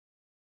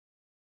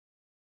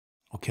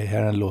Okej,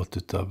 här är en låt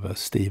utav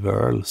Steve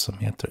Earle som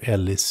heter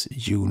Ellis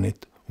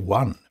Unit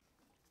 1.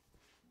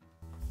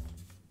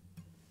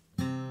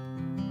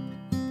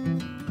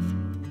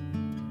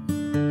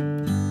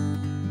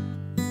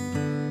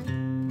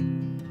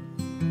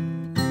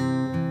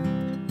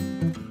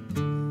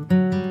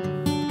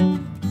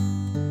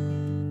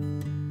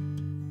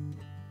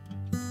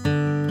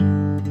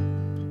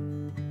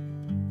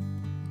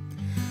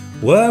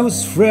 Well, I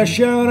was fresh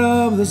out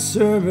of the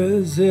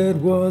service, it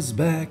was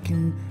back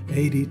in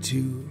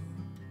 '82.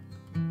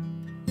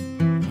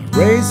 I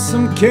raised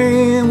some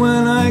cane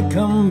when I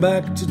come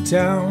back to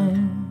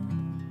town.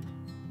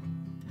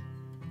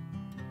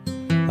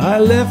 I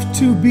left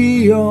to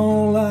be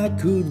all I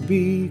could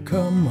be,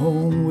 come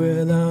home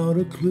without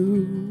a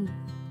clue.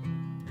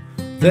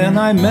 Then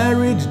I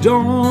married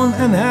Dawn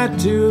and had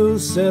to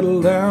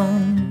settle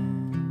down.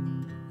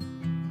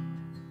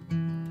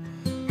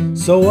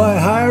 So I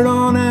hired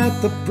on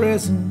at the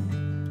prison,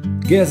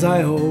 guess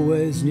I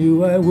always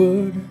knew I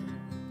would.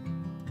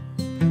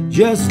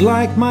 Just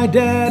like my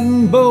dad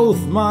and both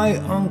my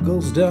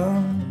uncles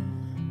done.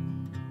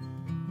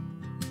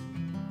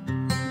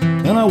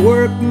 And I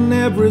work in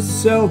every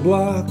cell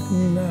block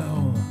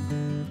now,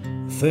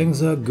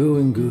 things are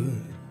going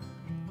good.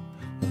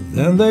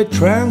 Then they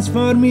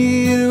transferred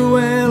me to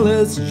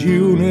Ellis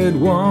Unit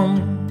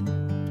 1.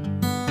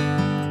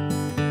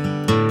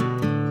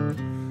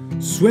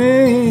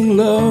 Swing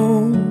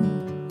low,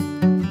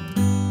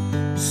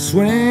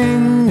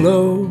 swing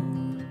low,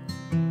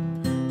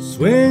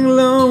 swing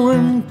low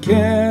and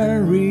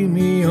carry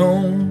me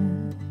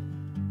home.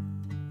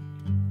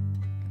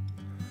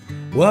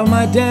 Well,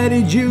 my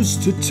daddy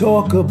used to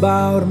talk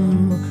about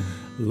 'em,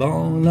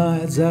 long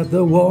nights at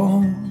the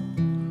wall,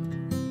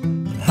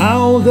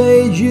 how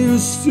they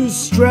used to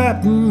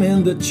strap 'em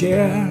in the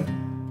chair.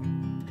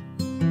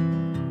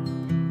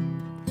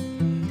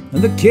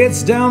 And the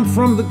kids down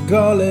from the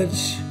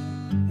college,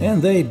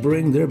 and they'd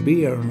bring their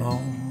beer and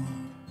all.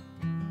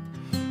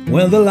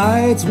 When the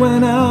lights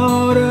went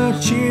out, a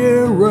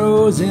cheer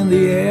rose in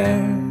the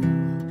air.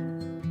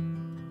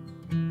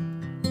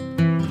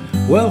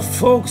 Well,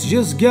 folks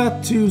just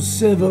got too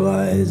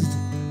civilized.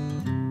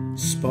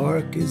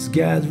 Spark is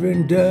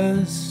gathering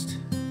dust,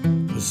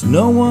 'cause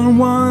no one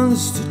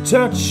wants to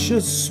touch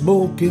a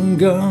smoking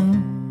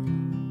gun.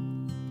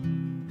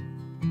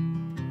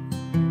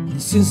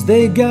 Since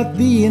they got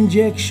the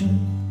injection,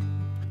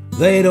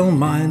 they don't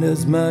mind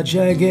as much,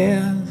 I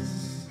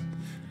guess.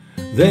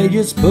 They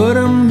just put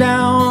 'em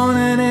down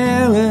in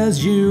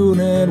Ellis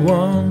Unit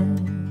 1.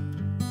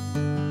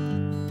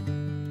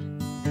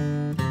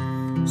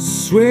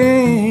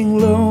 Swing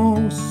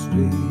low,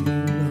 swing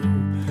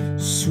low,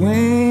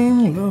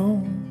 swing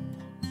low,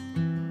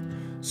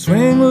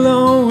 swing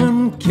low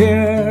and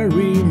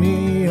carry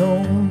me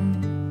home.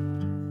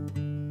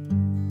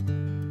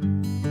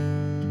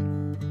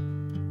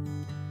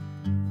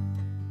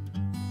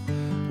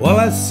 Well,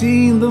 I've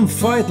seen them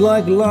fight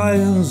like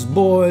lions,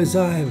 boys,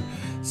 I've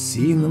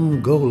seen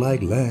them go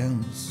like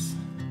lambs.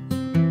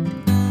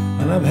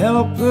 And I've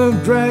helped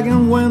them drag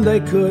 'em when they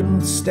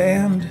couldn't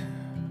stand.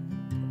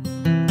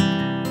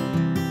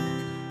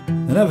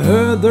 And I've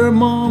heard their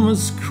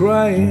mamas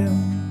crying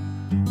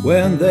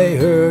when they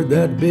heard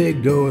that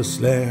big door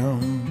slam.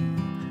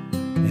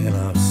 And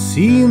I've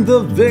seen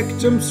the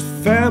victim's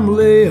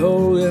family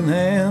holding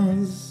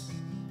hands.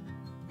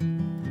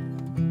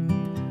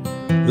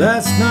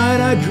 Last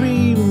night I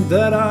dreamed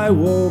that I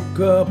woke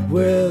up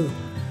with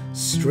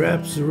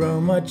straps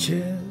around my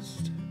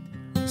chest,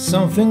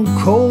 something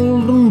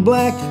cold and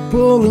black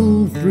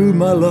pulling through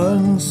my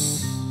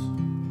lungs.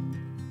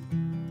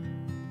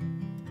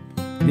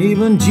 And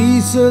even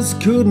Jesus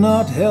could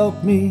not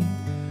help me,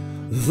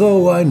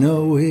 though I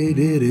know he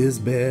did his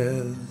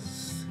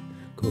best,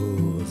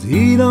 'cause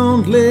he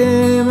don't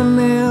live in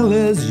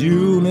Ellis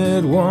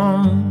Unit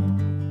 1.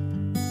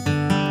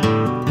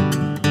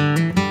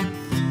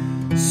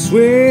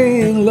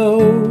 Swing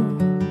low,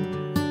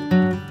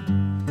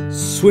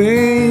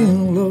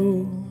 swing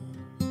low,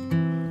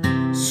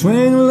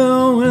 swing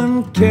low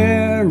and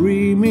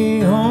carry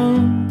me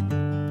home.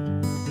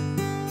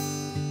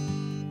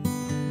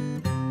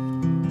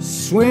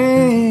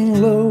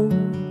 Swing low,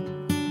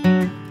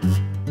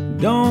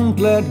 don't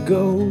let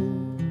go.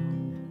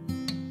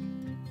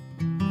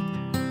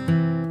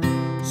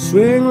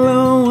 Swing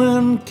low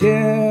and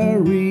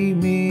carry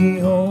me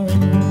home.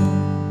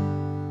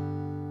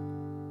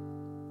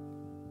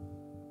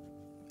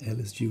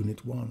 Ellis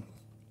Unit 1.